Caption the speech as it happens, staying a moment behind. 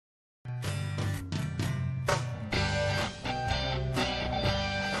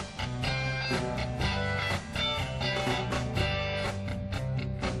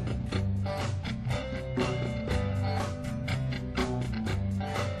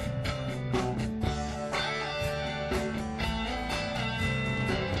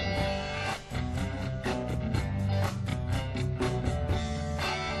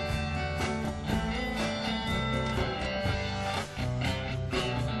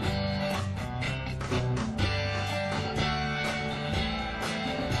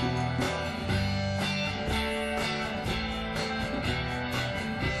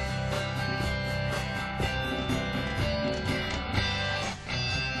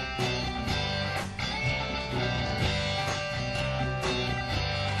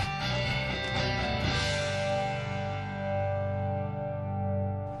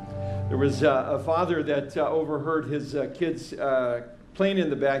was a father that overheard his kids playing in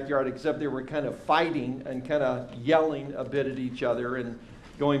the backyard, except they were kind of fighting and kind of yelling a bit at each other and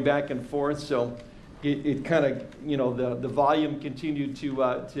going back and forth. So it kind of, the volume continued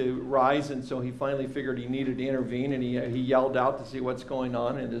to rise, and so he finally figured he needed to intervene, and he yelled out to see what's going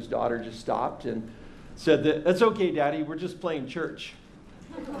on, and his daughter just stopped and said, "That's okay, Daddy, we're just playing church."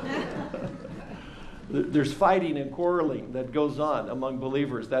 There's fighting and quarreling that goes on among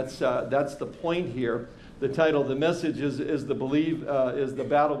believers. That's the point here. The title of the message is the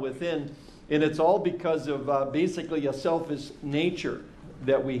battle within, and it's all because of basically a selfish nature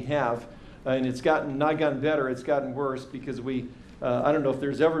that we have, and it's not gotten better. It's gotten worse because I don't know if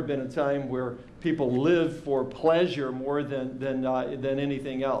there's ever been a time where people live for pleasure more than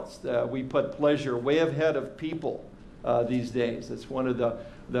anything else. We put pleasure way ahead of people these days. It's one of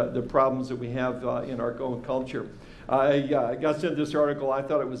the problems that we have in our own culture. I got sent this article. I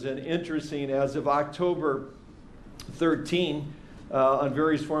thought it was interesting. As of October 13, on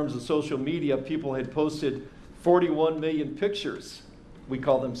various forms of social media, people had posted 41 million pictures. We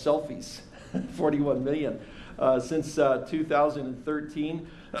call them selfies. 41 million. Since 2013,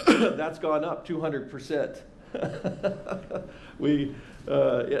 that's gone up 200%.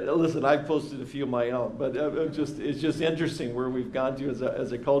 Listen, I've posted a few of my own, but it's just interesting where we've gone to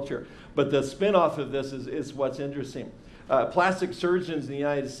as a culture. But the spin-off of this is what's interesting. Plastic surgeons in the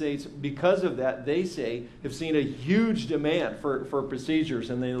United States, because of that, they say, have seen a huge demand for procedures,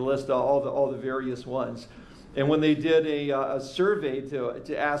 and they list all the various ones. And when they did a survey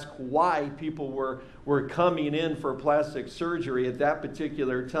to ask why people were coming in for plastic surgery at that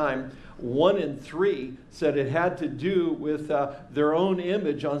particular time, 1 in 3 said it had to do with their own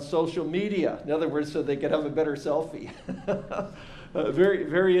image on social media. In other words, so they could have a better selfie. Very,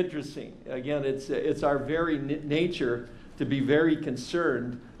 very interesting. Again, it's our very nature to be very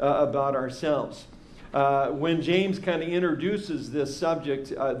concerned about ourselves. When James kind of introduces this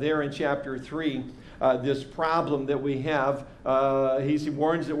subject there in chapter 3, this problem that we have, he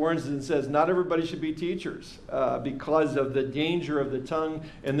warns and says not everybody should be teachers because of the danger of the tongue,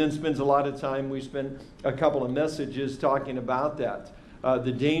 and then spends a lot of time, we spend a couple of messages talking about that,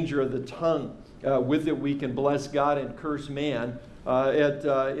 the danger of the tongue. With it we can bless God and curse man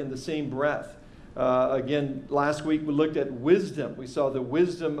in the same breath. Again, last week we looked at wisdom. We saw the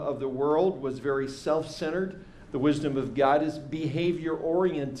wisdom of the world was very self-centered. The wisdom of God is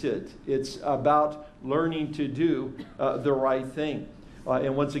behavior-oriented. It's about learning to do the right thing.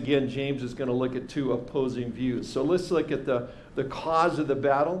 And once again, James is going to look at 2 opposing views. So let's look at the cause of the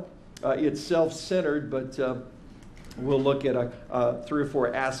battle. It's self-centered, but we'll look at 3 or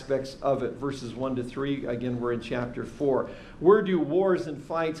 4 aspects of it. Verses 1 to 3, again, we're in chapter 4. Where do wars and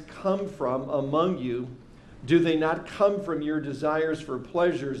fights come from among you? Do they not come from your desires for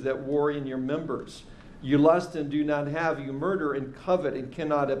pleasures that war in your members? You lust and do not have. You murder and covet and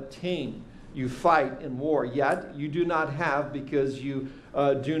cannot obtain. You fight and war. Yet you do not have because you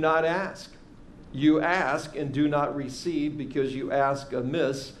do not ask. You ask and do not receive because you ask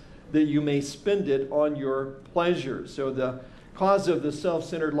amiss, that you may spend it on your pleasures. So the cause of the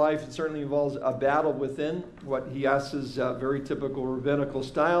self-centered life, it certainly involves a battle within. What he asks is very typical rabbinical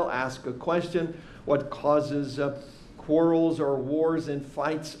style. Ask a question. What causes quarrels or wars and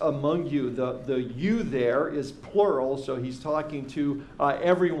fights among you? The you there is plural, so he's talking to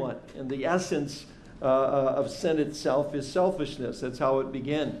everyone. And the essence of sin itself is selfishness. That's how it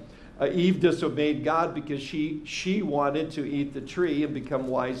began. Eve disobeyed God because she wanted to eat the tree and become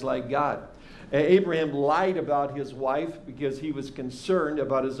wise like God. Abraham lied about his wife because he was concerned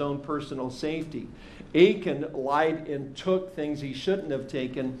about his own personal safety. Achan lied and took things he shouldn't have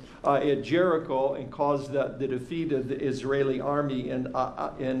taken at Jericho and caused the defeat of the Israeli army in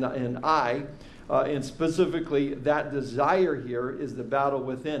Ai. And specifically, that desire here is the battle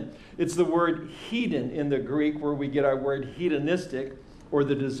within. It's the word hedon in the Greek, where we get our word hedonistic, or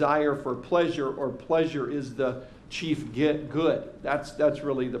the desire for pleasure, or pleasure is the chief good. That's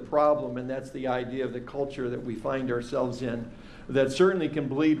really the problem, and that's the idea of the culture that we find ourselves in, that certainly can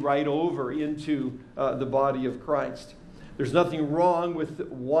bleed right over into the body of Christ. There's nothing wrong with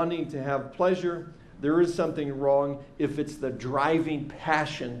wanting to have pleasure. There is something wrong if it's the driving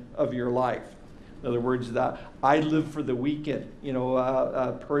passion of your life. In other words, the I live for the weekend,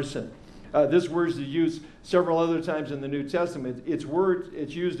 person. This word is used several other times in the New Testament. It's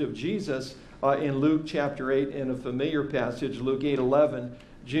used of Jesus in Luke chapter 8 in a familiar passage, Luke 8:11.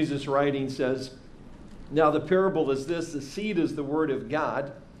 Jesus writing says, "Now the parable is this, the seed is the word of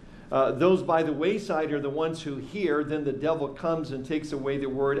God. Those by the wayside are the ones who hear, then the devil comes and takes away the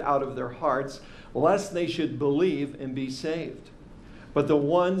word out of their hearts, lest they should believe and be saved. But the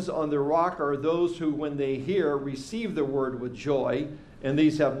ones on the rock are those who, when they hear, receive the word with joy, and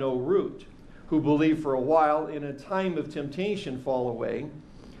these have no root, who believe for a while, in a time of temptation fall away.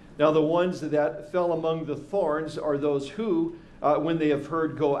 Now the ones that fell among the thorns are those who, when they have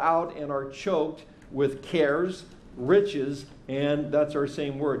heard, go out and are choked with cares, riches, and that's our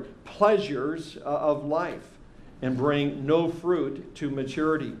same word, pleasures of life, and bring no fruit to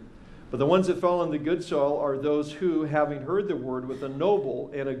maturity. But the ones that fall on the good soil are those who, having heard the word with a noble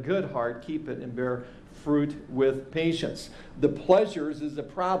and a good heart, keep it and bear fruit with patience. The pleasures is a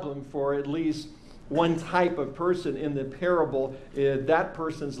problem for at least one type of person in the parable. That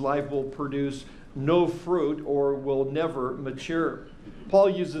person's life will produce no fruit or will never mature. Paul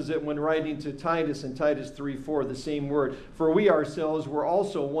uses it when writing to Titus in Titus 3:4, the same word. For we ourselves were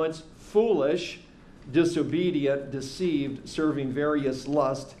also once foolish, disobedient, deceived, serving various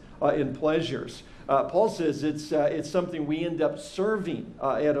lusts and pleasures. Paul says it's something we end up serving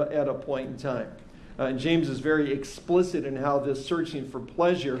at a point in time. And James is very explicit in how this searching for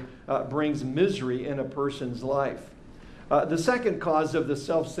pleasure brings misery in a person's life. The second cause of the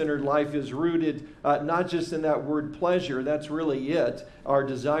self-centered life is rooted not just in that word pleasure, that's really it, our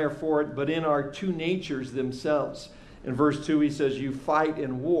desire for it, but in our two natures themselves. In verse 2 he says, you fight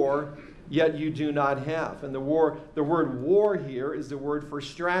in war, yet you do not have. And the word war here is the word for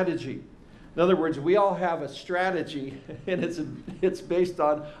strategy. In other words, we all have a strategy, and it's based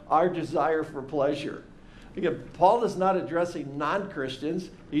on our desire for pleasure. Again, Paul is not addressing non-Christians.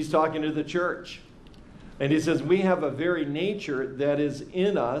 He's talking to the church. And he says we have a very nature that is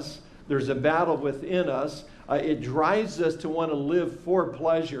in us. There's a battle within us. It drives us to want to live for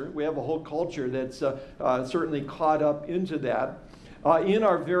pleasure. We have a whole culture that's certainly caught up into that. In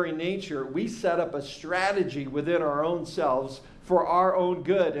our very nature, we set up a strategy within our own selves for our own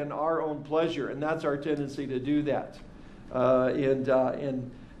good and our own pleasure, and that's our tendency to do that.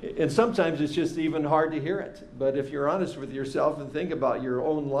 And sometimes it's just even hard to hear it. But if you're honest with yourself and think about your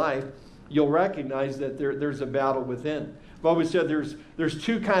own life, you'll recognize that there's a battle within. I've always said there's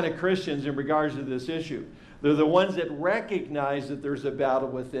two kind of Christians in regards to this issue. They're the ones that recognize that there's a battle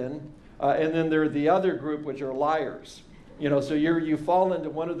within, and then there are the other group, which are liars. So you fall into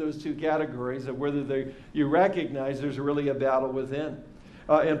one of those two categories of whether you recognize there's really a battle within.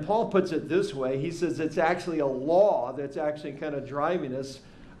 And Paul puts it this way. He says it's actually a law that's actually kind of driving us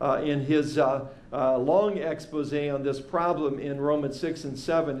in his long expose on this problem in Romans 6 and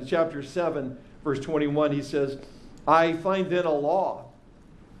 7. In chapter 7, verse 21, he says, I find then a law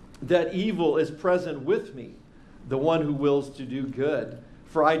that evil is present with me, the one who wills to do good.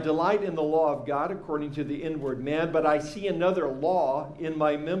 For I delight in the law of God according to the inward man, but I see another law in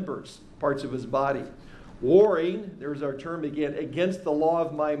my members, parts of his body, warring, there's our term again, against the law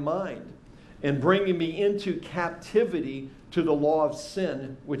of my mind, and bringing me into captivity to the law of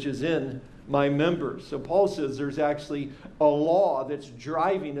sin, which is in my members. So Paul says there's actually a law that's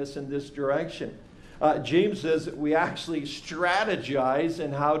driving us in this direction. James says that we actually strategize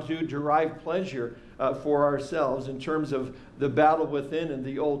in how to derive pleasure for ourselves in terms of the battle within and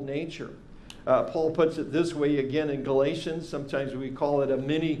the old nature. Paul puts it this way again in Galatians. Sometimes we call it a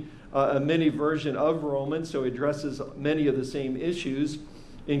mini version of Romans, so it addresses many of the same issues.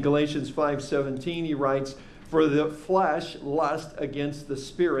 In Galatians 5:17, he writes, for the flesh lusts against the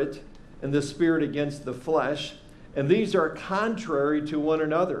spirit, and the spirit against the flesh. And these are contrary to one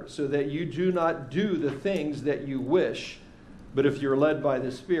another, so that you do not do the things that you wish. But if you're led by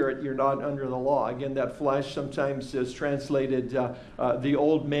the Spirit, you're not under the law. Again, that flesh sometimes is translated the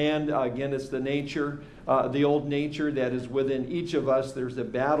old man. Again, it's the nature, the old nature that is within each of us. There's a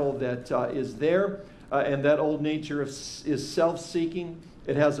battle that is there. And that old nature is self-seeking.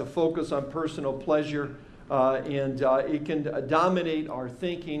 It has a focus on personal pleasure. And it can dominate our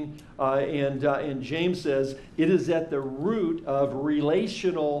thinking. And James says it is at the root of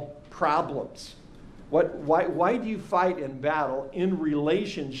relational problems. Why do you fight and battle in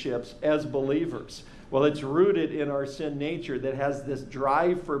relationships as believers? Well, it's rooted in our sin nature that has this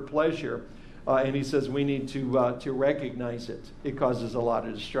drive for pleasure. And he says we need to recognize it. It causes a lot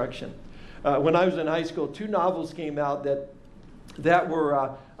of destruction. When I was in high school, 2 novels came out that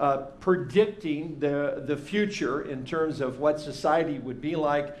were predicting the future in terms of what society would be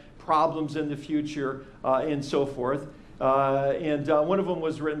like, problems in the future, and so forth. And one of them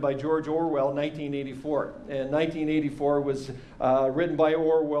was written by George Orwell, 1984. And 1984 was written by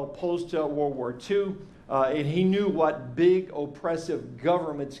Orwell post-World War II. And he knew what big oppressive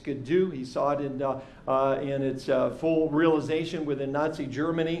governments could do. He saw it in its full realization within Nazi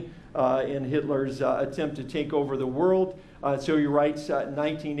Germany in Hitler's attempt to take over the world. So he writes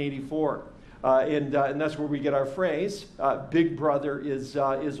 1984. And that's where we get our phrase, Big Brother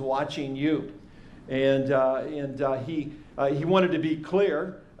is watching you. And he wanted to be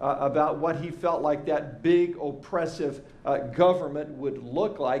clear about what he felt like that big oppressive government would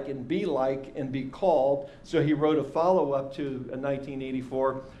look like and be called. So he wrote a follow-up to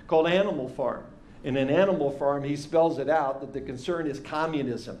 1984 called Animal Farm. And in Animal Farm, he spells it out that the concern is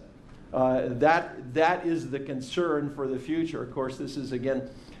communism. That is the concern for the future. Of course, this is, again,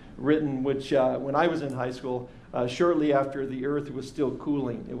 written when I was in high school, shortly after the earth was still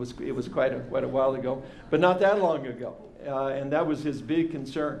cooling. It was quite a while ago, but not that long ago. And that was his big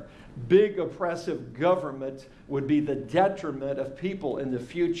concern. Big oppressive government would be the detriment of people in the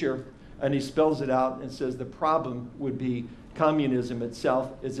future. And he spells it out and says the problem would be communism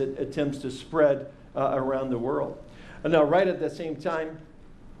itself as it attempts to spread around the world. And now, right at the same time,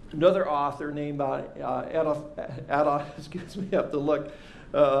 another author named excuse me, I have to look,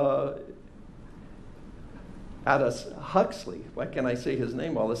 Aldous Huxley. Why can't I say his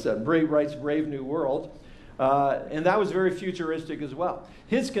name all of a sudden? Writes Brave New World. And that was very futuristic as well.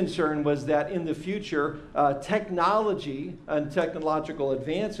 His concern was that in the future, technology and technological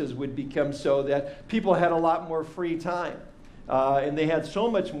advances would become so that people had a lot more free time. And they had so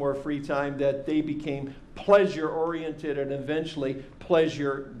much more free time that they became pleasure-oriented and eventually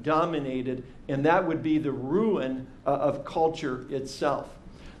pleasure-dominated. And that would be the ruin of culture itself.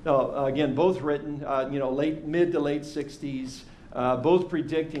 Now, again, both written, mid to late 60s. Both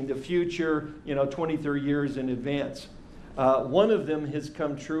predicting the future, 20, 30 years in advance. One of them has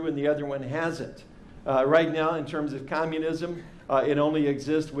come true and the other one hasn't. Right now, in terms of communism, it only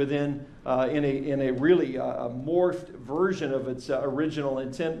exists within, in a really morphed version of its original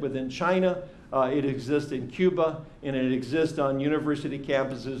intent within China. It exists in Cuba, and it exists on university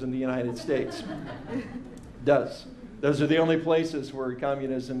campuses in the United States. Does. Those are the only places where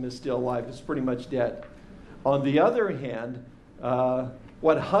communism is still alive. It's pretty much dead. On the other hand,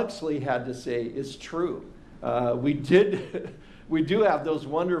 what Huxley had to say is true. We do have those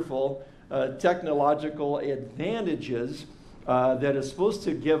wonderful technological advantages that is supposed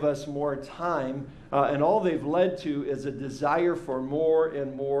to give us more time, and all they've led to is a desire for more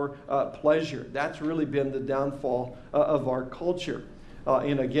and more pleasure. That's really been the downfall of our culture.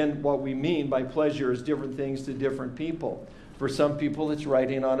 And again, what we mean by pleasure is different things to different people. For some people, it's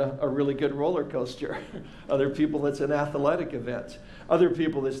riding on a really good roller coaster. Other people, it's an athletic event. Other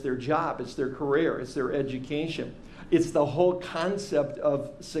people, it's their job, it's their career, it's their education. It's the whole concept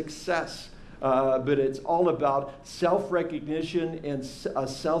of success. But it's all about self-recognition and a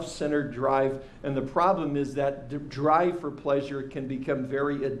self-centered drive. And the problem is that the drive for pleasure can become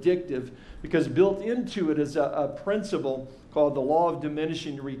very addictive because built into it is a principle called the law of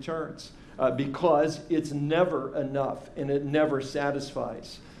diminishing returns. Because it's never enough and it never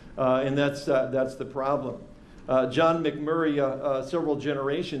satisfies. And that's the problem. John McMurray, several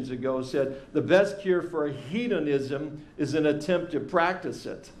generations ago, said, the best cure for hedonism is an attempt to practice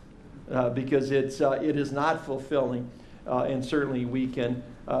it because it is not fulfilling. And certainly we can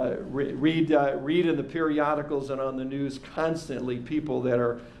read in the periodicals and on the news constantly people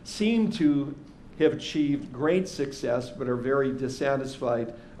that seem to have achieved great success but are very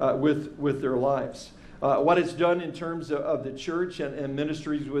dissatisfied with their lives. What it's done in terms of the church and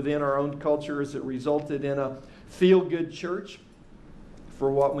ministries within our own culture is it resulted in a feel-good church for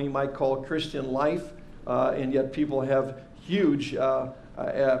what we might call Christian life, and yet people have huge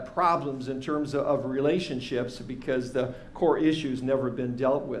problems in terms of relationships because the core issue's never been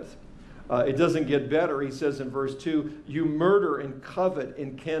dealt with. It doesn't get better. He says in verse 2, you murder and covet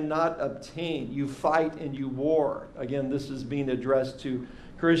and cannot obtain. You fight and you war. Again, this is being addressed to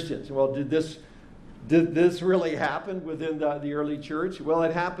Christians. Well, did this really happen within the early church? Well,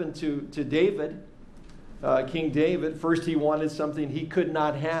 it happened to David, King David. First, he wanted something he could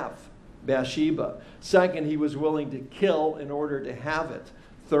not have, Bathsheba. Second, he was willing to kill in order to have it.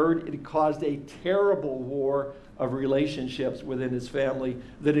 Third, it caused a terrible war of relationships within his family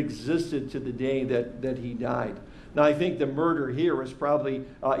that existed to the day that he died. Now, I think the murder here is probably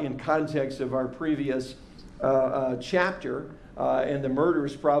in context of our previous chapter, and the murder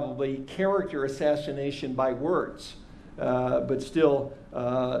is probably character assassination by words, but still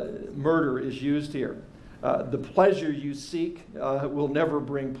murder is used here. The pleasure you seek will never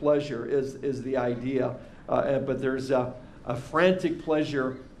bring pleasure is the idea, but there's a frantic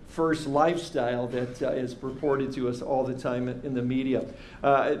pleasure first lifestyle that is purported to us all the time in the media.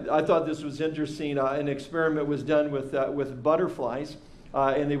 I thought this was interesting. An experiment was done with butterflies,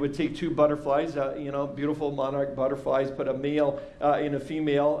 and they would take two butterflies, beautiful monarch butterflies, put a male and a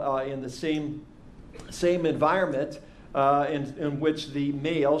female in the same environment, in which the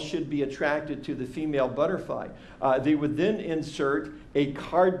male should be attracted to the female butterfly. They would then insert a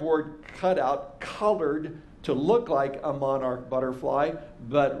cardboard cutout colored to look like a monarch butterfly,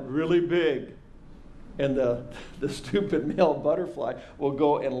 but really big. And the stupid male butterfly will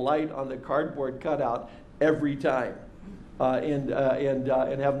go and light on the cardboard cutout every time, and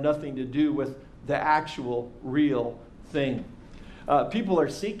have nothing to do with the actual real thing. People are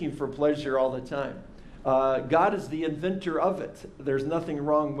seeking for pleasure all the time. God is the inventor of it. There's nothing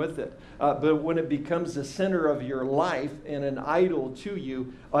wrong with it. But when it becomes the center of your life and an idol to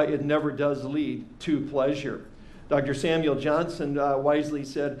you, it never does lead to pleasure. Dr. Samuel Johnson wisely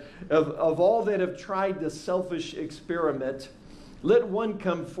said, of all that have tried the selfish experiment, let one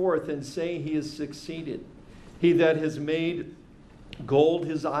come forth and say he has succeeded. He that has made gold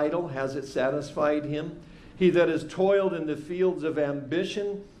his idol, has it satisfied him? He that has toiled in the fields of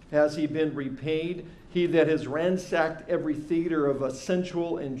ambition, has he been repaid? He that has ransacked every theater of a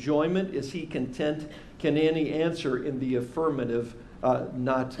sensual enjoyment, is he content? Can any answer in the affirmative?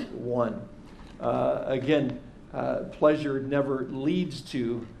 Not one. Pleasure never leads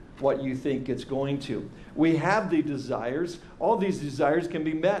to what you think it's going to. We have the desires. All these desires can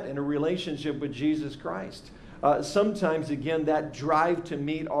be met in a relationship with Jesus Christ. Sometimes, again, that drive to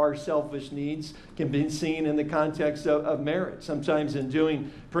meet our selfish needs can be seen in the context of marriage. Sometimes in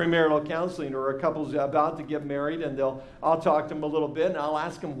doing premarital counseling, or a couple's about to get married, and I'll talk to them a little bit, and I'll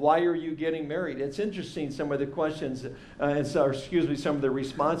ask them, why are you getting married? It's interesting, some of the questions, some of the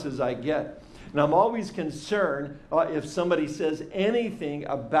responses I get. And I'm always concerned if somebody says anything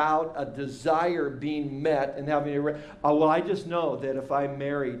about a desire being met and having I just know that if I'm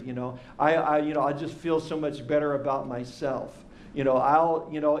married, I just feel so much better about myself.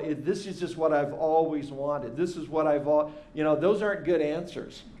 This is just what I've always wanted. This is what those aren't good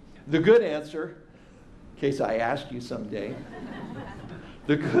answers. The good answer, in case I ask you someday,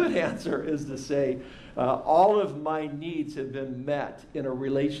 the good answer is to say, all of my needs have been met in a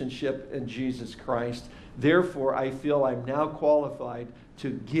relationship in Jesus Christ. Therefore, I feel I'm now qualified to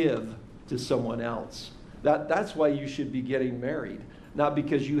give to someone else. That's why you should be getting married. Not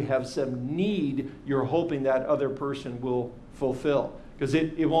because you have some need you're hoping that other person will fulfill. Because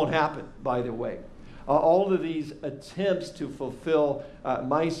it won't happen, by the way. All of these attempts to fulfill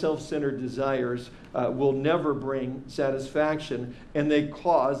my self-centered desires will never bring satisfaction, and they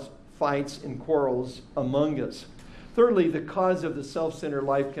cause fights and quarrels among us. Thirdly, the cause of the self-centered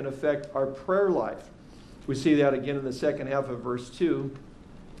life can affect our prayer life. We see that again in the second half of verse 2.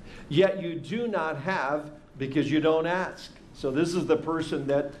 Yet you do not have because you don't ask. So this is the person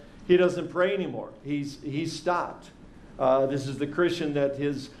that he doesn't pray anymore. He's stopped. This is the Christian that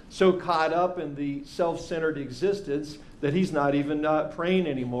is so caught up in the self-centered existence that he's not even praying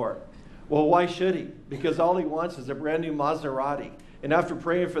anymore. Well, why should he? Because all he wants is a brand new Maserati. And after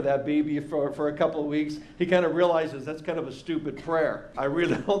praying for that baby for a couple of weeks, he kind of realizes that's kind of a stupid prayer. I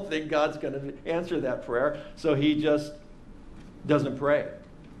really don't think God's going to answer that prayer. So he just doesn't pray.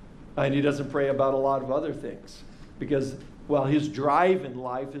 And he doesn't pray about a lot of other things. Because, his drive in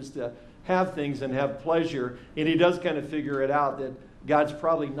life is to have things and have pleasure. And he does kind of figure it out that God's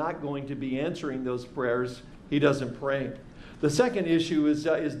probably not going to be answering those prayers. He doesn't pray. The second issue is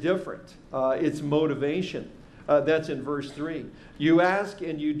different. It's motivation. That's in verse 3. You ask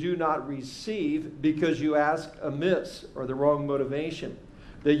and you do not receive because you ask amiss, or the wrong motivation,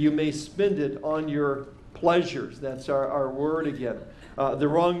 that you may spend it on your pleasures. That's our word again. The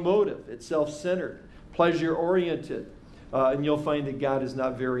wrong motive. It's self-centered, pleasure-oriented. And you'll find that God is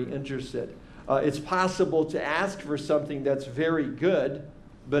not very interested. It's possible to ask for something that's very good,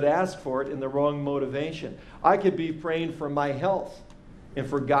 but ask for it in the wrong motivation. I could be praying for my health and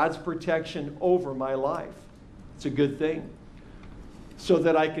for God's protection over my life. It's a good thing. So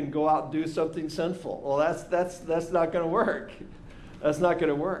that I can go out and do something sinful. Well, that's not going to work. That's not going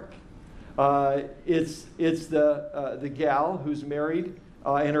to work. It's the gal who's married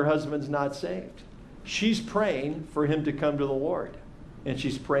and her husband's not saved. She's praying for him to come to the Lord, and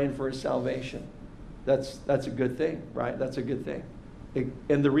she's praying for his salvation. That's a good thing, right? That's a good thing.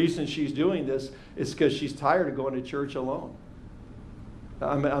 And the reason she's doing this is because she's tired of going to church alone.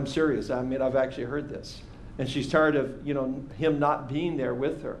 I'm serious. I've actually heard this. And she's tired of, him not being there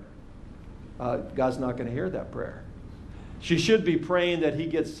with her. God's not going to hear that prayer. She should be praying that he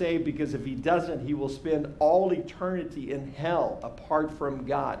gets saved, because if he doesn't, he will spend all eternity in hell apart from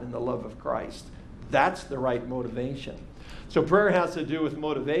God and the love of Christ. That's the right motivation. So prayer has to do with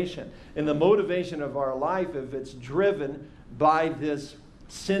motivation. And the motivation of our life, if it's driven by this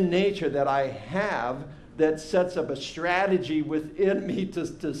sin nature that I have that sets up a strategy within me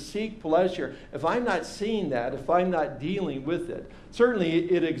to seek pleasure, if I'm not seeing that, if I'm not dealing with it,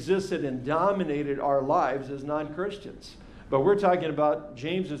 certainly it existed and dominated our lives as non-Christians. But we're talking about,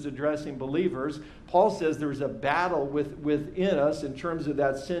 James is addressing believers. Paul says there's a battle within us in terms of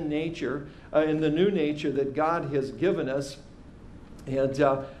that sin nature and the new nature that God has given us. And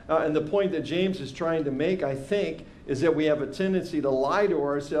the point that James is trying to make, I think, is that we have a tendency to lie to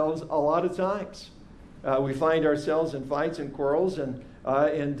ourselves a lot of times. We find ourselves in fights and quarrels, and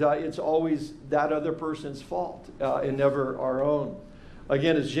it's always that other person's fault and never our own.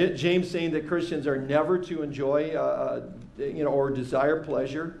 Again, is James saying that Christians are never to enjoy or desire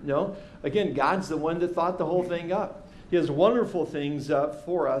pleasure? No. Again, God's the one that thought the whole thing up. He has wonderful things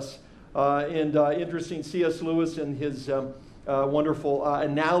for us. Interesting, C.S. Lewis in his wonderful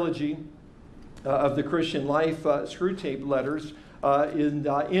analogy of the Christian life, Screwtape Letters, in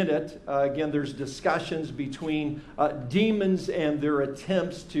it, again, there's discussions between demons and their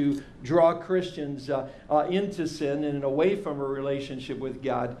attempts to draw Christians into sin and away from a relationship with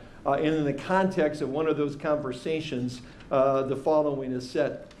God. And in the context of one of those conversations, the following is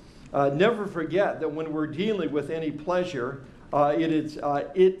said. Never forget that when we're dealing with any pleasure, it's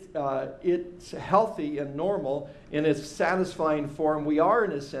healthy and normal in its satisfying form. We are,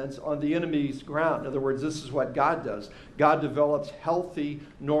 in a sense, on the enemy's ground. In other words, this is what God does. God develops healthy,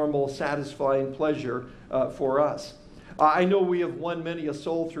 normal, satisfying pleasure for us. I know we have won many a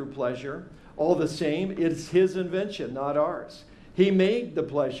soul through pleasure. All the same, it's His invention, not ours. He made the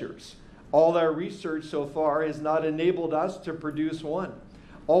pleasures. All our research so far has not enabled us to produce one.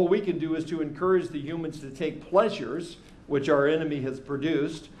 All we can do is to encourage the humans to take pleasures which our enemy has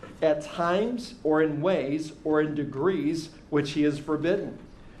produced, at times or in ways or in degrees which he has forbidden.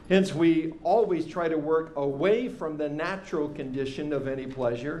 Hence, we always try to work away from the natural condition of any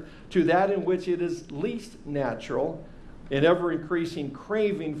pleasure to that in which it is least natural. An ever-increasing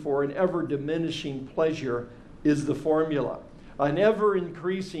craving for an ever-diminishing pleasure is the formula. An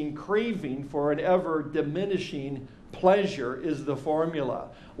ever-increasing craving for an ever-diminishing pleasure is the formula.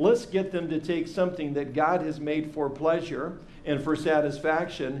 Let's get them to take something that God has made for pleasure and for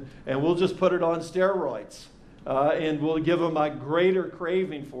satisfaction, and we'll just put it on steroids. And we'll give them a greater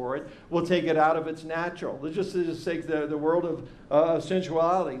craving for it. We'll take it out of its natural. Let's just take the world of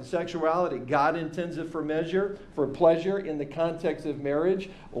sensuality, sexuality. God intends it for pleasure in the context of marriage.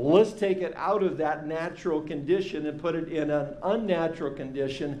 Let's take it out of that natural condition and put it in an unnatural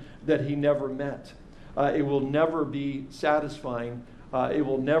condition that He never meant. It will never be satisfying. It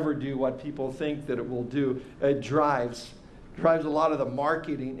will never do what people think that it will do. It drives a lot of the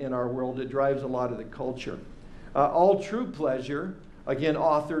marketing in our world. It drives a lot of the culture. All true pleasure, again,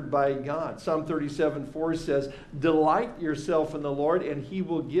 authored by God. Psalm 37:4 says, "Delight yourself in the Lord, and He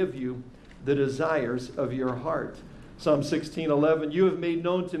will give you the desires of your heart." Psalm 16:11, "You have made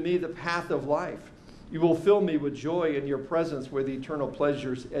known to me the path of life. You will fill me with joy in your presence with eternal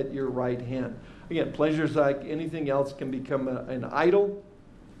pleasures at your right hand." Again, pleasures like anything else can become an idol.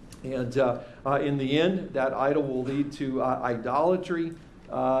 And in the end, that idol will lead to idolatry.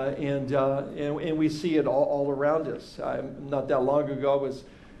 And we see it all around us. Not that long ago, I was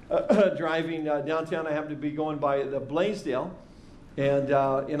driving downtown. I happened to be going by the Blaisdell. And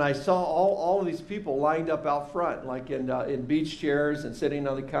I saw all of these people lined up out front, like in beach chairs and sitting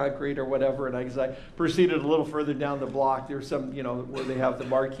on the concrete or whatever. And as I proceeded a little further down the block, there's some, where they have the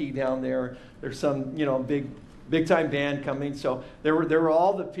marquee down there. There's some, big time band coming. So there were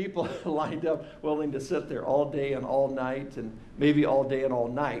all the people lined up willing to sit there all day and all night, and maybe all day and all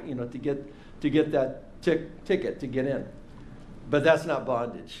night, to get that ticket to get in. But that's not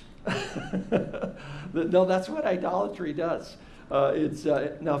bondage. No, that's what idolatry does. Now,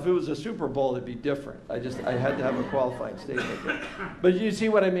 if it was a Super Bowl, it'd be different. I had to have a qualifying statement there. But you see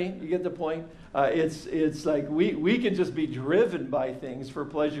what I mean? You get the point? It's like we can just be driven by things for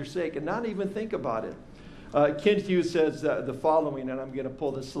pleasure's sake and not even think about it. Kent Hughes says the following, and I'm going to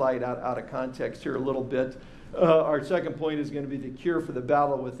pull the slide out of context here a little bit. Our second point is going to be the cure for the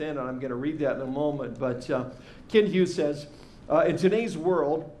battle within, and I'm going to read that in a moment. But Kent Hughes says, in today's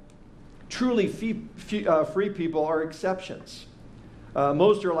world, truly free people are exceptions.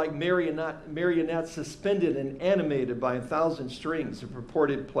 Most are like marionettes suspended and animated by 1,000 strings of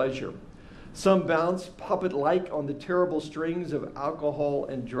purported pleasure. Some bounce puppet-like on the terrible strings of alcohol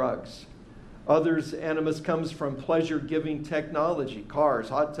and drugs. Others' animus comes from pleasure-giving technology, cars,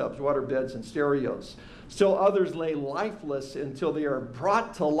 hot tubs, water beds, and stereos. Still others lay lifeless until they are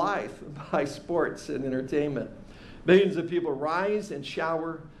brought to life by sports and entertainment. Millions of people rise and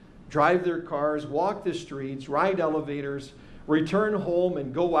shower, drive their cars, walk the streets, ride elevators, return home,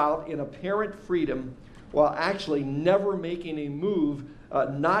 and go out in apparent freedom while actually never making a move,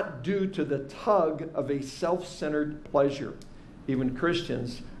 not due to the tug of a self-centered pleasure. Even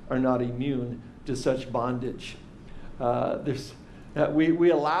Christians are not immune to such bondage. We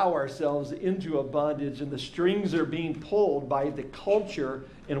allow ourselves into a bondage, and the strings are being pulled by the culture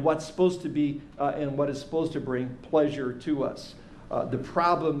and what's supposed to be and what is supposed to bring pleasure to us. The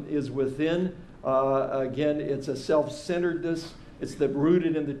problem is within. Again, it's a self-centeredness. It's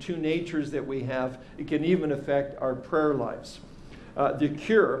rooted in the two natures that we have. It can even affect our prayer lives. The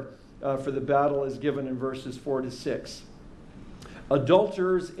cure for the battle is given in verses 4 to 6.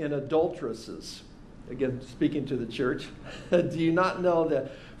 Adulterers and adulteresses. Again, speaking to the church, do you not know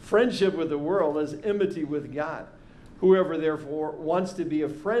that friendship with the world is enmity with God? Whoever therefore wants to be a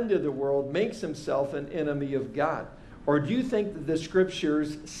friend of the world makes himself an enemy of God. Or do you think that the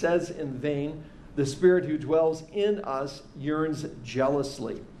Scriptures says in vain, the Spirit who dwells in us yearns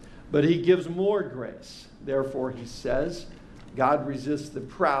jealously, but he gives more grace. Therefore he says, God resists the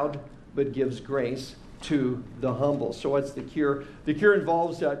proud, but gives grace to the humble. So what's the cure? The cure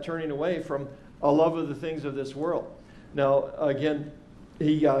involves turning away from a love of the things of this world. Now, again,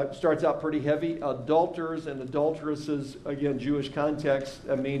 he starts out pretty heavy. Adulterers and adulteresses, again, Jewish context,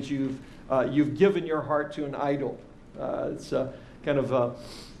 that means you've given your heart to an idol. It's kind of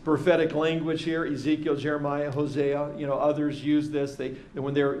prophetic language here. Ezekiel, Jeremiah, Hosea, others use this.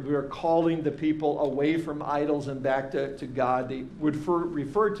 When they're calling the people away from idols and back to God, they would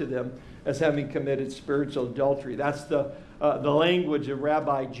refer to them as having committed spiritual adultery. That's the language of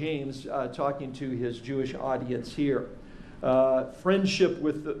Rabbi James talking to his Jewish audience here. Friendship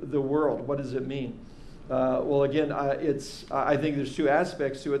with the world. What does it mean? Well, again, I think there's two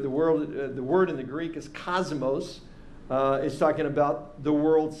aspects to it. The word in the Greek is cosmos. It's talking about the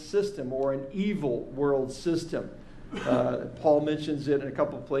world system or an evil world system. Paul mentions it in a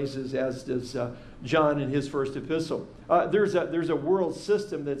couple of places, as does John in his first epistle. There's a world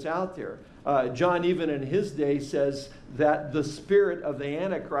system that's out there. John, even in his day, says that the spirit of the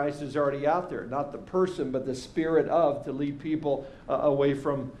Antichrist is already out there. Not the person, but the spirit of, to lead people away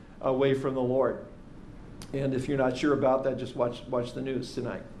from the Lord. And if you're not sure about that, just watch the news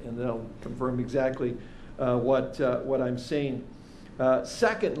tonight, and they'll confirm exactly what I'm saying.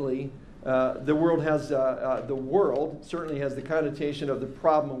 Secondly, the world certainly has the connotation of the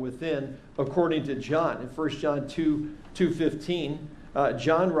problem within, according to John. In 1 John 2:15,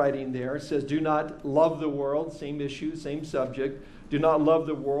 John writing there says, do not love the world, same issue, same subject. Do not love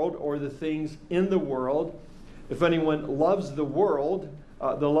the world or the things in the world. If anyone loves the world,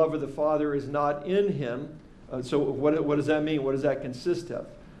 the love of the Father is not in him. So what does that mean? What does that consist of?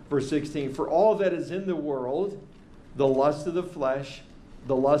 Verse 16, for all that is in the world, the lust of the flesh,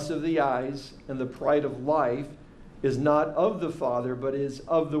 the lust of the eyes, and the pride of life, is not of the Father, but is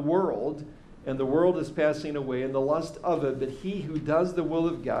of the world. And the world is passing away, and the lust of it, but he who does the will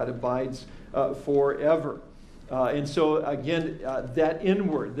of God abides forever. And so, again, that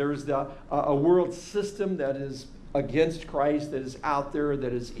inward, there's a world system that is against Christ, that is out there,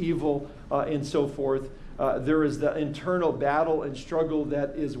 that is evil, and so forth. There is the internal battle and struggle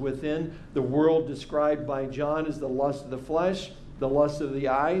that is within. The world described by John as the lust of the flesh, the lust of the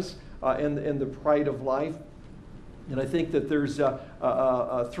eyes, and the pride of life. And I think that there's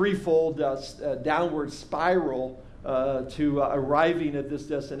a threefold downward spiral to arriving at this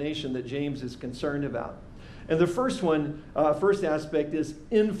destination that James is concerned about. And the first aspect is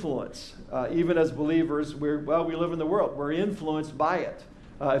influence. Even as believers, we live in the world. We're influenced by it.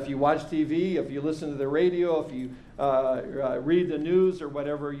 If you watch TV, if you listen to the radio, if you read the news or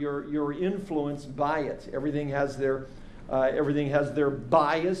whatever, you're influenced by it. Everything has their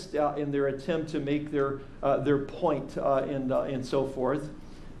bias in their attempt to make their point and so forth.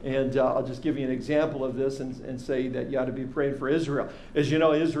 And I'll just give you an example of this and say that you ought to be praying for Israel. As you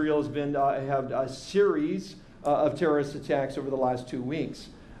know, Israel has been had a series of terrorist attacks over the last 2 weeks.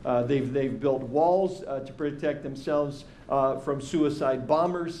 They've built walls to protect themselves from suicide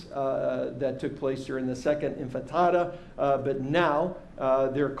bombers that took place during the Second Intifada. But now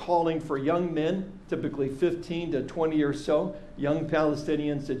they're calling for young men, typically 15 to 20 or so, young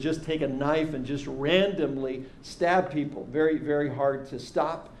Palestinians, to just take a knife and just randomly stab people. Very, very hard to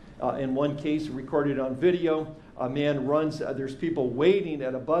stop. In one case, recorded on video, a man runs, there's people waiting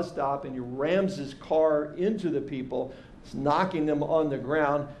at a bus stop, and he rams his car into the people, knocking them on the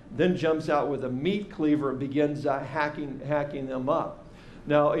ground, then jumps out with a meat cleaver and begins hacking them up.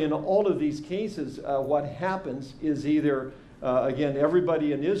 Now, in all of these cases, what happens is either, again,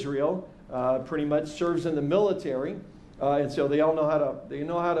 everybody in Israel pretty much serves in the military, and so they know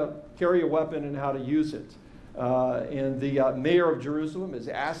how to carry a weapon and how to use it. And the mayor of Jerusalem has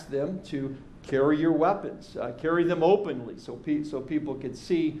asked them to carry your weapons, carry them openly so people could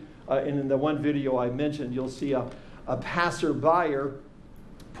see. And in the one video I mentioned, you'll see a passerby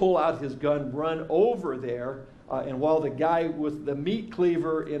pull out his gun, run over there, and while the guy with the meat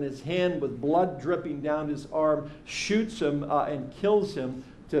cleaver in his hand with blood dripping down his arm shoots him and kills him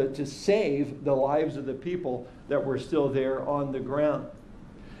to save the lives of the people that were still there on the ground.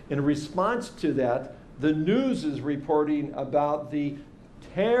 In response to that, the news is reporting about the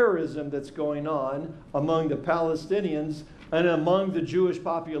terrorism that's going on among the Palestinians and among the Jewish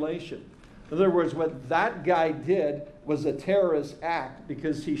population. In other words, what that guy did was a terrorist act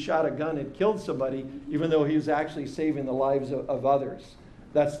because he shot a gun and killed somebody, even though he was actually saving the lives of others.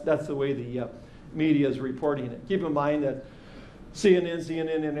 That's the way the media is reporting it. Keep in mind that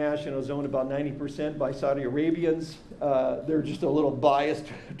CNN International is owned about 90% by Saudi Arabians. They're just a little biased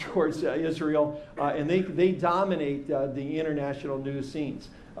towards Israel, and they dominate the international news scenes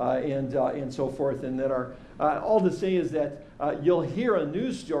and so forth. And that are all to say is that you'll hear a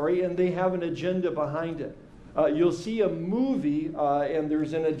news story and they have an agenda behind it. You'll see a movie and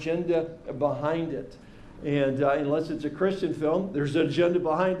there's an agenda behind it. And unless it's a Christian film, there's an agenda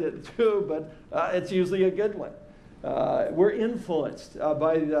behind it too, but it's usually a good one. We're influenced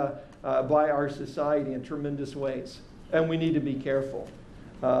by our society in tremendous ways, and we need to be careful.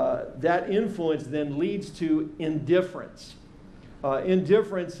 That influence then leads to indifference.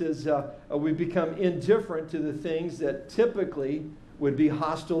 Indifference is we become indifferent to the things that typically would be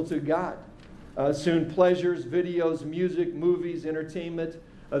hostile to God. Soon pleasures, videos, music, movies, entertainment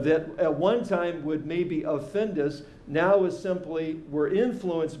that at one time would maybe offend us, now is simply we're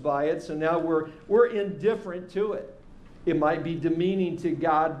influenced by it, so now we're indifferent to it. It might be demeaning to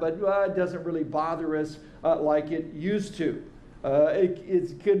God, but it doesn't really bother us like it used to.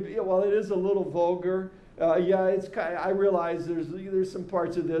 It could be, well, it is a little vulgar. I realize there's some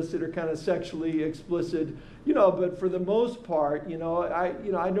parts of this that are kind of sexually explicit, but for the most part, I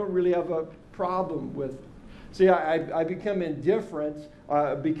don't really have a problem with. See, I become indifferent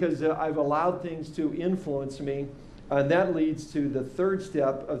because I've allowed things to influence me, and that leads to the third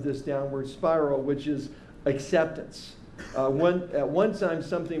step of this downward spiral, which is acceptance. At one time,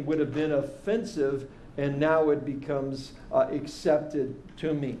 something would have been offensive, and now it becomes accepted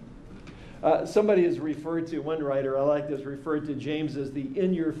to me. Somebody has referred to, one writer I like this, referred to James as the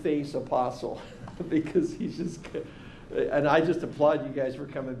in-your-face apostle because he's just, and I just applaud you guys for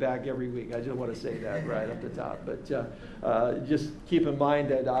coming back every week. I just want to say that right up the top. But just keep in mind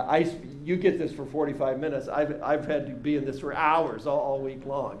that you get this for 45 minutes. I've had to be in this for hours all week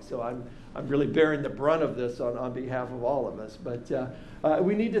long. So I'm really bearing the brunt of this on behalf of all of us. But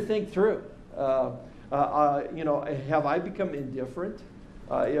we need to think through. Have I become indifferent?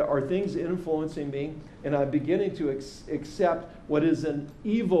 Are things influencing me? And I'm beginning to accept what is an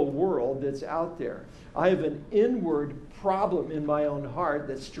evil world that's out there. I have an inward problem in my own heart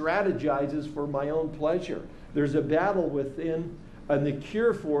that strategizes for my own pleasure. There's a battle within, and the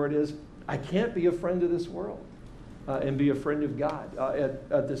cure for it is I can't be a friend of this world and be a friend of God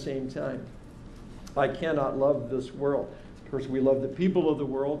at the same time. I cannot love this world. Of course, we love the people of the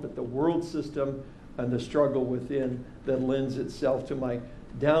world, but the world system and the struggle within that lends itself to my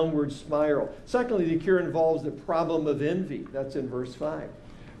downward spiral. Secondly, the cure involves the problem of envy. That's in verse 5.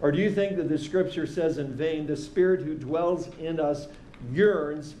 Or do you think that the scripture says in vain, the Spirit who dwells in us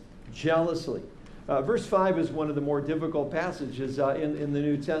yearns jealously? Verse 5 is one of the more difficult passages in the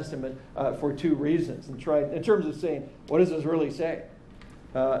New Testament for two reasons. In terms of saying, what does this really say?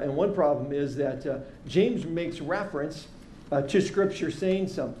 And one problem is that James makes reference to Scripture saying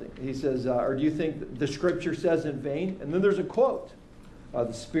something. He says, or do you think the Scripture says in vain? And then there's a quote.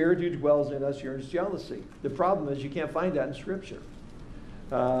 The Spirit who dwells in us yearns jealousy. The problem is you can't find that in Scripture.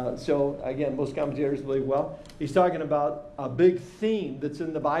 So again, most commentators believe, well, he's talking about a big theme that's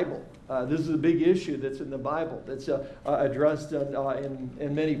in the Bible. This is a big issue that's in the Bible that's addressed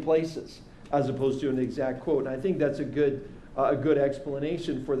in many places, as opposed to an exact quote. And I think that's a good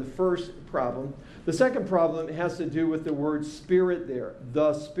explanation for the first problem. The second problem has to do with the word Spirit there.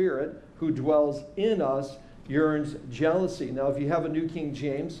 The Spirit who dwells in us yearns jealousy. Now, if you have a New King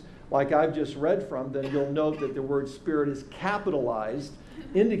James, like I've just read from, then you'll note that the word Spirit is capitalized,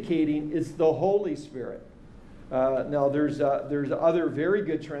 indicating it's the Holy Spirit. Now, there's other very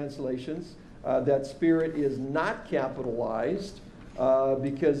good translations that Spirit is not capitalized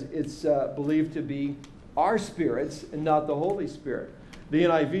because it's believed to be our spirits and not the Holy Spirit. The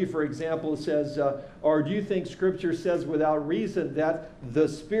NIV, for example, says, or do you think Scripture says without reason that the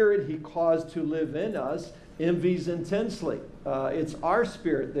Spirit he caused to live in us envies intensely? It's our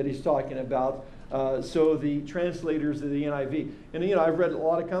spirit that he's talking about, So the translators of the NIV, and I've read a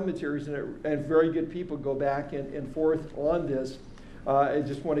lot of commentaries, and very good people go back and forth on this. I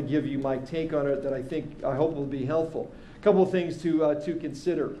just want to give you my take on it that I hope will be helpful. A couple of things to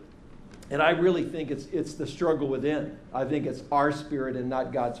consider. And I really think it's the struggle within. I think it's our spirit and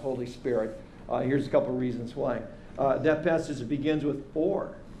not God's Holy Spirit. Here's a couple of reasons why. That passage begins with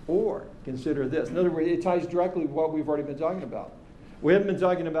or. Consider this. In other words, it ties directly with what we've already been talking about. We haven't been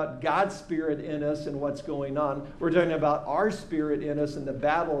talking about God's spirit in us and what's going on. We're talking about our spirit in us and the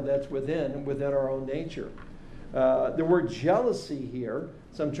battle that's within our own nature. The word jealousy here,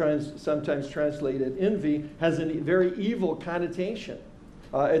 sometimes translated envy, has a very evil connotation.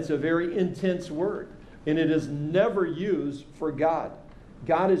 It's a very intense word, and it is never used for God.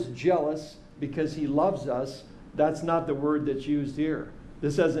 God is jealous because he loves us. That's not the word that's used here.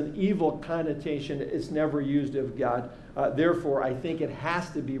 This has an evil connotation. It's never used of God. Therefore, I think it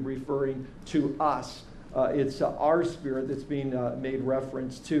has to be referring to us. It's our spirit that's being made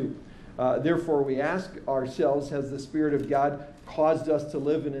reference to. Therefore, we ask ourselves, has the Spirit of God caused us to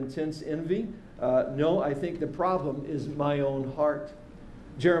live in intense envy? No, I think the problem is my own heart.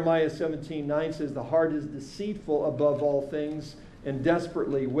 Jeremiah 17:9 says, the heart is deceitful above all things and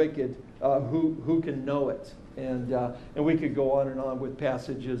desperately wicked. Who can know it? And we could go on and on with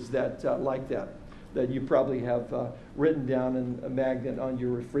passages that like that you probably have written down in a magnet on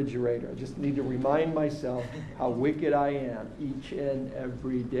your refrigerator. I just need to remind myself how wicked I am each and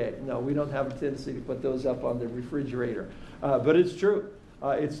every day. No, we don't have a tendency to put those up on the refrigerator. But it's true.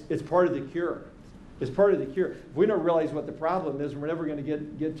 It's part of the cure. It's part of the cure. If we don't realize what the problem is, we're never going to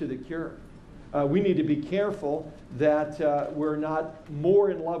get to the cure. We need to be careful that we're not more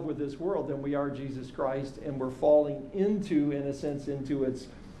in love with this world than we are Jesus Christ, and we're falling into, in a sense, into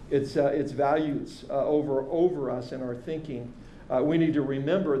its values over us in our thinking. We need to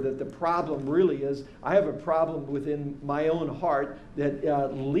remember that the problem really is, I have a problem within my own heart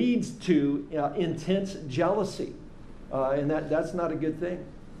that leads to intense jealousy, and that's not a good thing.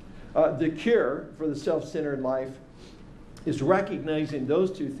 The cure for the self-centered life is recognizing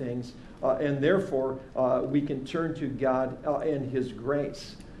those two things, and therefore we can turn to God and his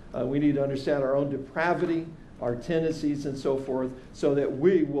grace. We need to understand our own depravity, our tendencies, and so forth, so that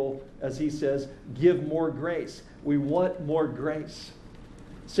we will, as he says, give more grace. We want more grace.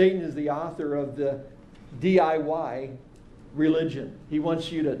 Satan is the author of the DIY religion. He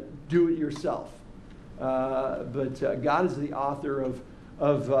wants you to do it yourself. But God is the author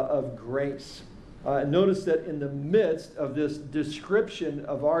of grace. Notice that in the midst of this description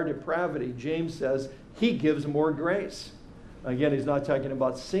of our depravity, James says he gives more grace. Again, he's not talking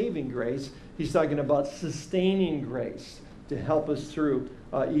about saving grace. He's talking about sustaining grace to help us through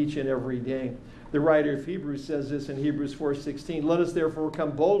each and every day. The writer of Hebrews says this in Hebrews 4:16, let us therefore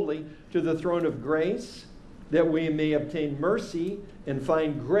come boldly to the throne of grace, that we may obtain mercy and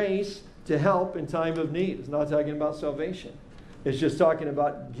find grace to help in time of need. It's not talking about salvation. It's just talking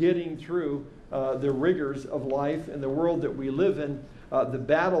about getting through the rigors of life and the world that we live in. The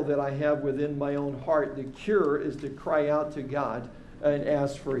battle that I have within my own heart, the cure is to cry out to God and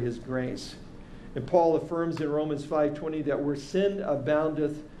ask for his grace. And Paul affirms in Romans 5:20 that where sin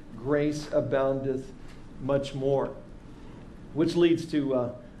aboundeth, grace aboundeth much more. Which leads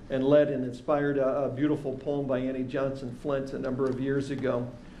to and led and inspired a beautiful poem by Annie Johnson Flint a number of years ago,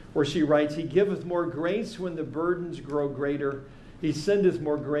 where she writes, he giveth more grace when the burdens grow greater. He sendeth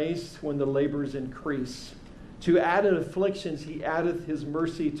more grace when the labors increase. To added afflictions he addeth his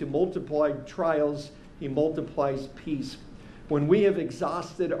mercy. To multiplied trials he multiplies peace. When we have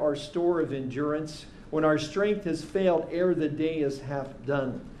exhausted our store of endurance, when our strength has failed ere the day is half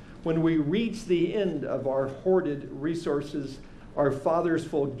done, when we reach the end of our hoarded resources, our Father's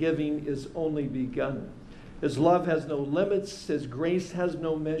full giving is only begun. His love has no limits, his grace has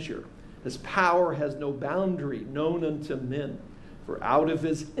no measure, his power has no boundary known unto men. For out of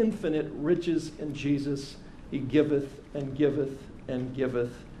his infinite riches in Jesus, he giveth and giveth and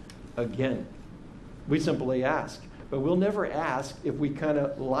giveth again. We simply ask, but we'll never ask if we kind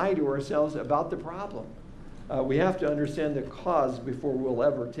of lie to ourselves about the problem. We have to understand the cause before we'll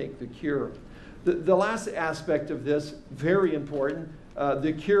ever take the cure. The last aspect of this, very important,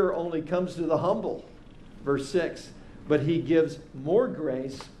 the cure only comes to the humble. Verse 6, but he gives more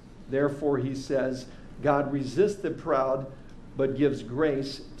grace. Therefore, he says, God resists the proud, but gives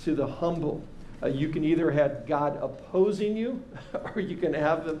grace to the humble. You can either have God opposing you, or you can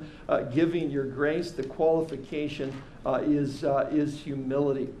have him giving your grace. The qualification is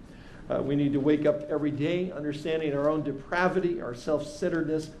humility. We need to wake up every day understanding our own depravity, our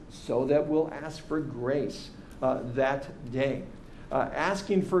self-centeredness, so that we'll ask for grace that day.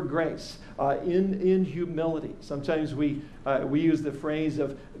 asking for grace in humility. Sometimes we use the phrase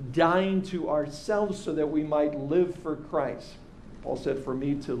of dying to ourselves so that we might live for Christ. Paul said, for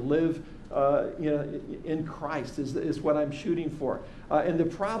me to live in Christ is what I'm shooting for. And the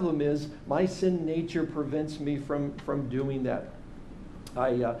problem is my sin nature prevents me from doing that.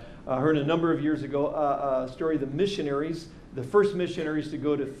 I heard a number of years ago a story of the missionaries, the first missionaries to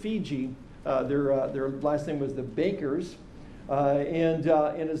go to Fiji. Their last name was the Bakers. And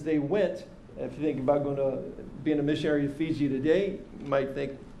as they went, if you think about going to being a missionary to Fiji today, you might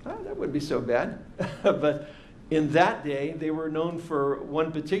think, that wouldn't be so bad. But in that day, they were known for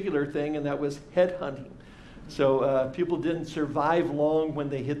one particular thing, and that was headhunting. So people didn't survive long when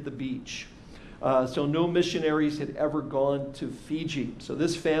they hit the beach. So no missionaries had ever gone to Fiji. So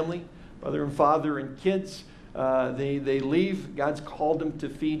this family, mother and father and kids, they leave. God's called them to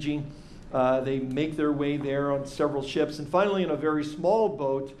Fiji. They make their way there on several ships. And finally, in a very small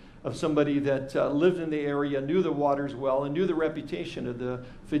boat of somebody that lived in the area, knew the waters well, and knew the reputation of the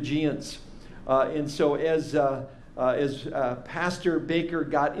Fijians. And so as Pastor Baker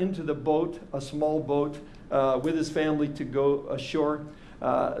got into the boat, a small boat, with his family to go ashore,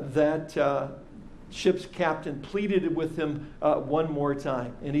 that ship's captain pleaded with him one more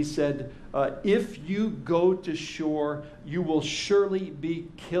time. And he said, if you go to shore, you will surely be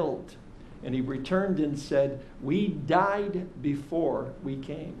killed. And he returned and said, we died before we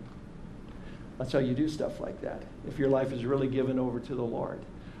came. That's how you do stuff like that, if your life is really given over to the Lord.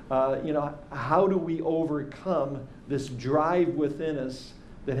 How do we overcome this drive within us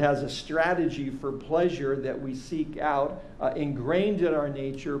that has a strategy for pleasure that we seek out, ingrained in our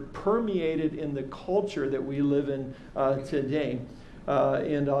nature, permeated in the culture that we live in today,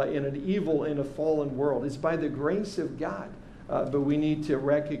 in an evil, in a fallen world? It's by the grace of God. But we need to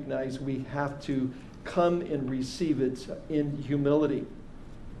recognize we have to come and receive it in humility.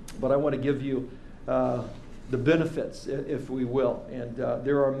 But I want to give you the benefits, if we will. And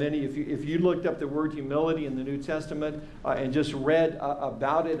there are many. If you looked up the word humility in the New Testament and just read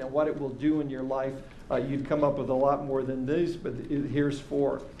about it and what it will do in your life, you'd come up with a lot more than this, but here's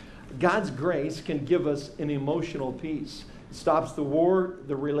four. God's grace can give us an emotional peace. It stops the war,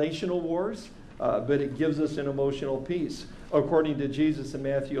 the relational wars, but it gives us an emotional peace. According to Jesus in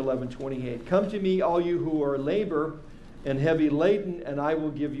Matthew 11:28. Come to me, all you who are labor and heavy laden, and I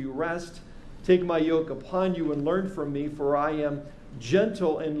will give you rest. Take my yoke upon you and learn from me, for I am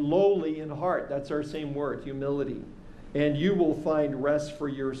gentle and lowly in heart. That's our same word, humility. And you will find rest for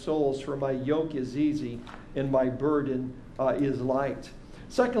your souls, for my yoke is easy and my burden is light.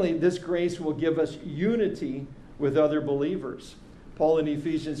 Secondly, this grace will give us unity with other believers. Paul in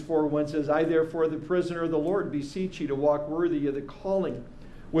Ephesians 4:1 says, I therefore, the prisoner of the Lord, beseech you to walk worthy of the calling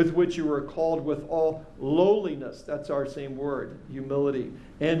with which you were called, with all lowliness, that's our same word, humility,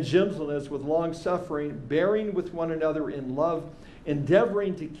 and gentleness, with long suffering, bearing with one another in love,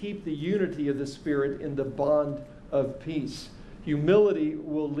 endeavoring to keep the unity of the Spirit in the bond of peace. Humility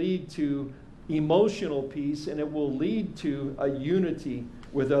will lead to emotional peace, and it will lead to a unity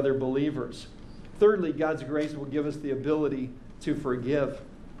with other believers. Thirdly, God's grace will give us the ability to forgive.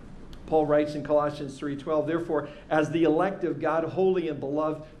 Paul writes in Colossians 3:12, therefore, as the elect of God, holy and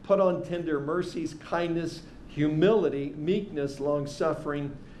beloved, put on tender mercies, kindness, humility, meekness,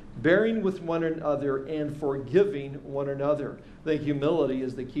 long-suffering, bearing with one another, and forgiving one another. I think humility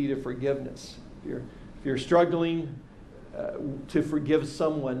is the key to forgiveness. If you're struggling to forgive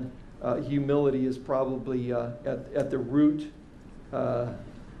someone, humility is probably at the root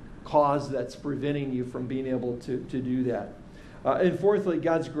cause that's preventing you from being able to do that. And fourthly,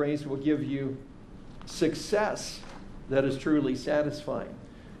 God's grace will give you success that is truly satisfying.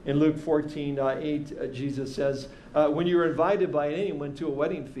 In Luke 14:8, Jesus says, when you are invited by anyone to a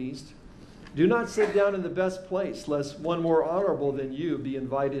wedding feast, do not sit down in the best place, lest one more honorable than you be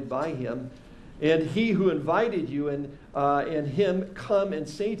invited by him. And he who invited you and him come and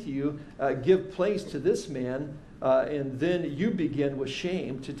say to you, give place to this man, and then you begin with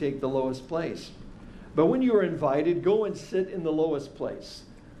shame to take the lowest place. But when you are invited, go and sit in the lowest place,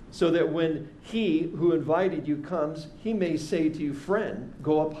 so that when he who invited you comes, he may say to you, friend,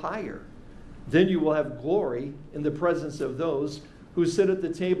 go up higher. Then you will have glory in the presence of those who sit at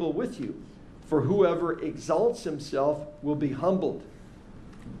the table with you. For whoever exalts himself will be humbled,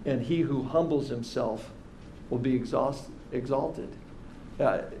 and he who humbles himself will be exalted.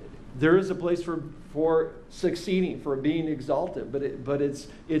 There is a place for succeeding, for being exalted, but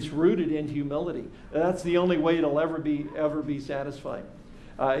it's rooted in humility. That's the only way it'll ever be satisfying.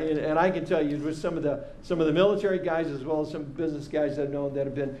 And I can tell you, with some of the military guys as well as some business guys I've known that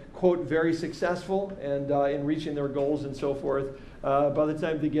have been, quote, very successful and in reaching their goals and so forth, by the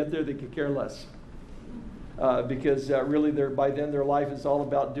time they get there, they could care less. Because really by then their life is all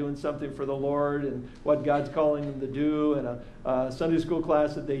about doing something for the Lord and what God's calling them to do, and a Sunday school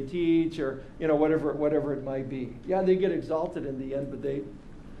class that they teach, or whatever it might be. Yeah, they get exalted in the end, but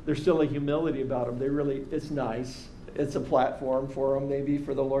there's still a humility about them. It's nice. It's a platform for them, maybe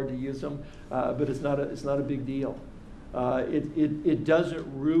for the Lord to use them, but it's not a big deal. It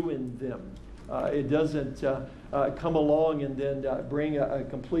doesn't ruin them. It doesn't come along and then bring a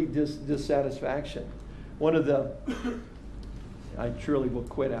complete dissatisfaction. I truly will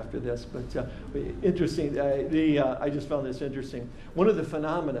quit after this, but interesting. I just found this interesting. One of the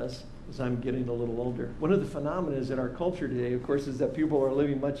phenomena, as I'm getting a little older, one of the phenomena in our culture today, of course, is that people are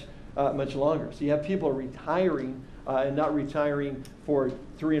living much longer. So you have people retiring and not retiring for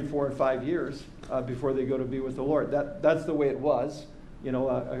 3 and 4 and 5 years before they go to be with the Lord. That's the way it was,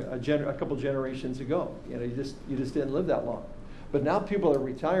 a couple generations ago. You just didn't live that long. But now people are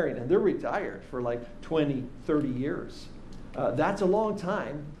retiring, and they're retired for like 20, 30 years. That's a long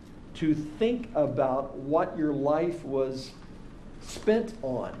time to think about what your life was spent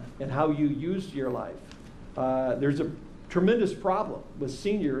on and how you used your life. There's a tremendous problem with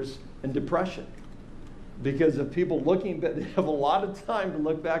seniors and depression because of people they have a lot of time to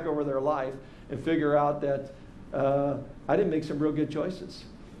look back over their life and figure out that I didn't make some real good choices.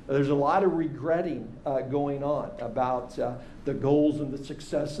 There's a lot of regretting going on about the goals and the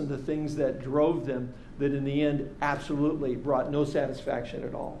success and the things that drove them that in the end absolutely brought no satisfaction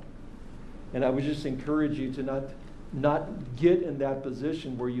at all. And I would just encourage you to not get in that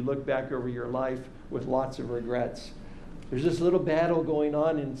position where you look back over your life with lots of regrets. There's this little battle going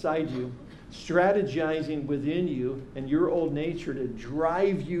on inside you, strategizing within you and your old nature to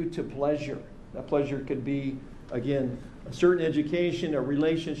drive you to pleasure. That pleasure could be, again, a certain education, a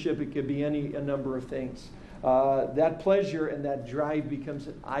relationship. It could be a number of things. That pleasure and that drive becomes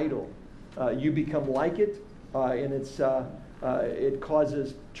an idol. You become like it, and it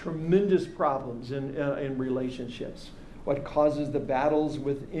causes tremendous problems in relationships. What causes the battles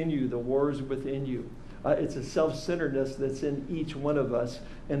within you, the wars within you? It's a self-centeredness that's in each one of us,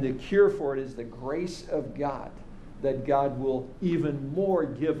 and the cure for it is the grace of God, that God will even more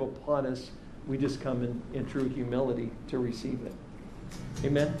give upon us. We just come in true humility to receive it.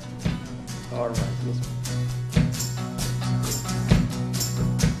 Amen? All right. Love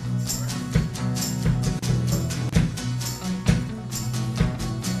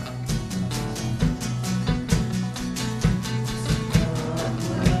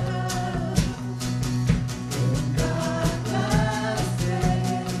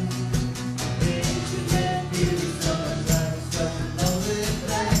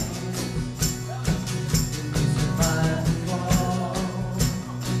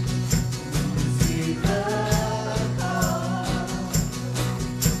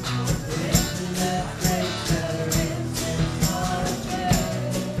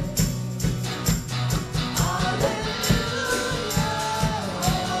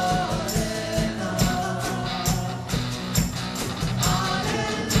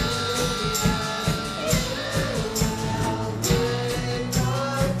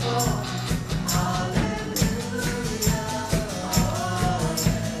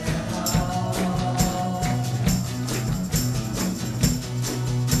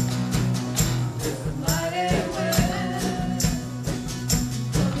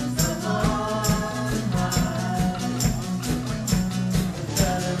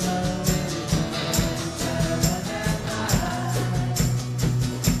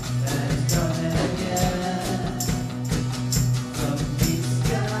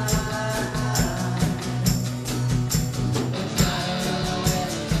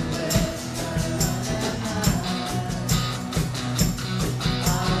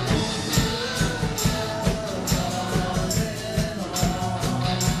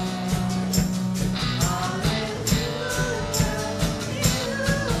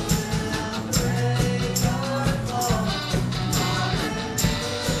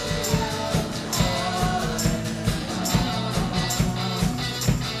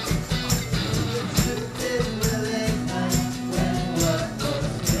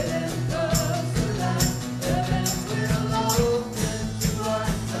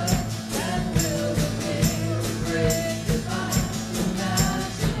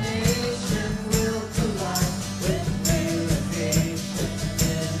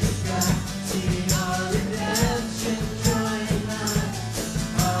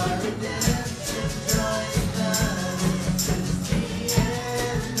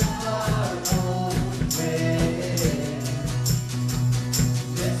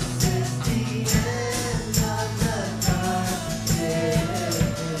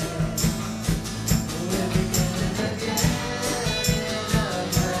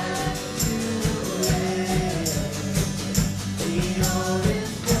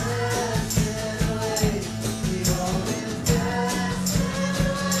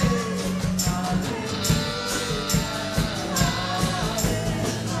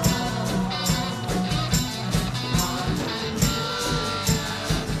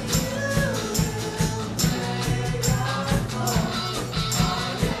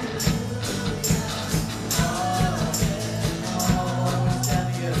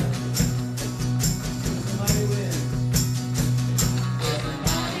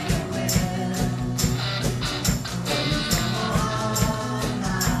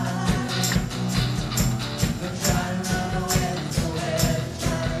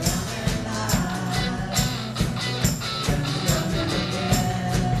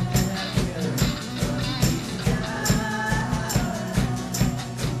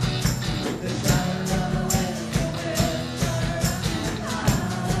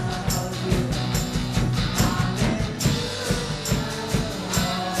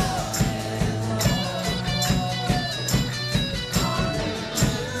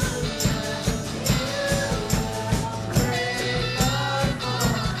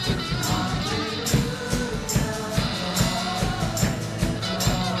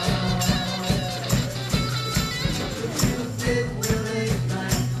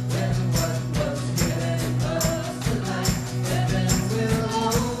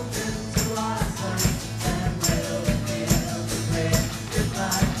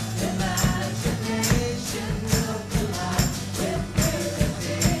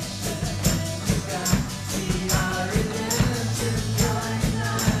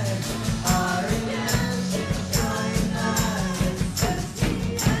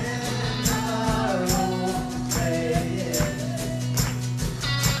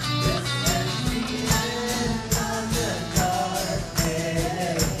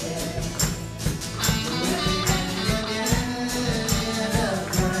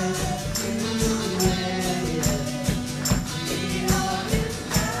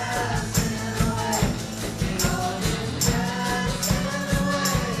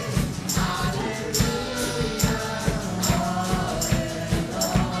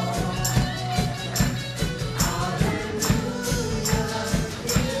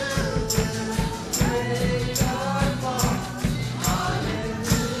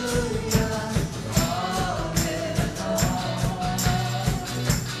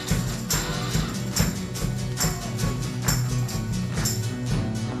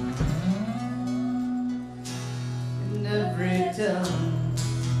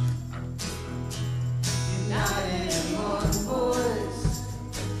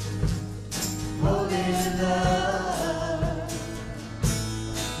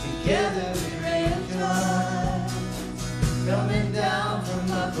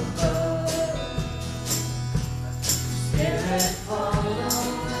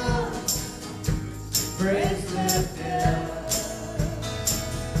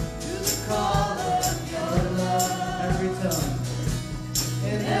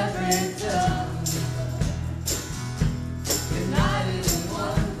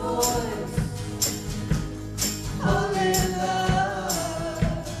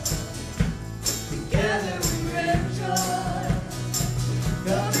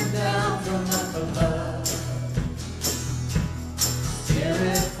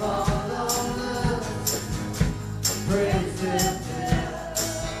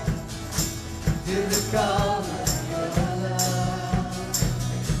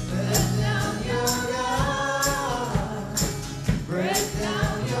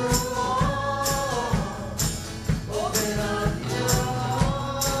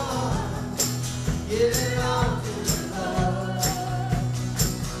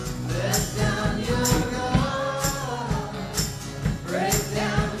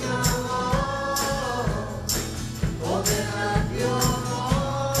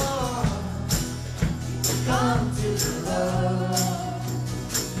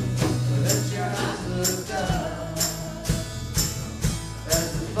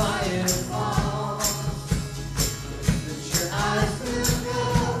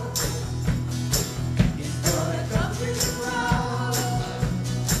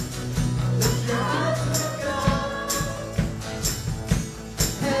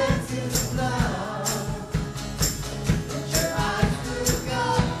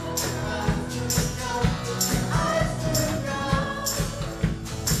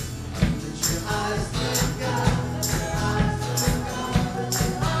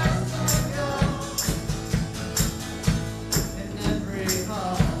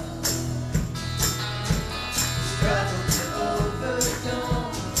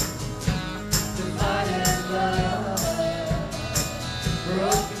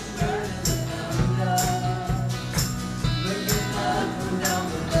love you.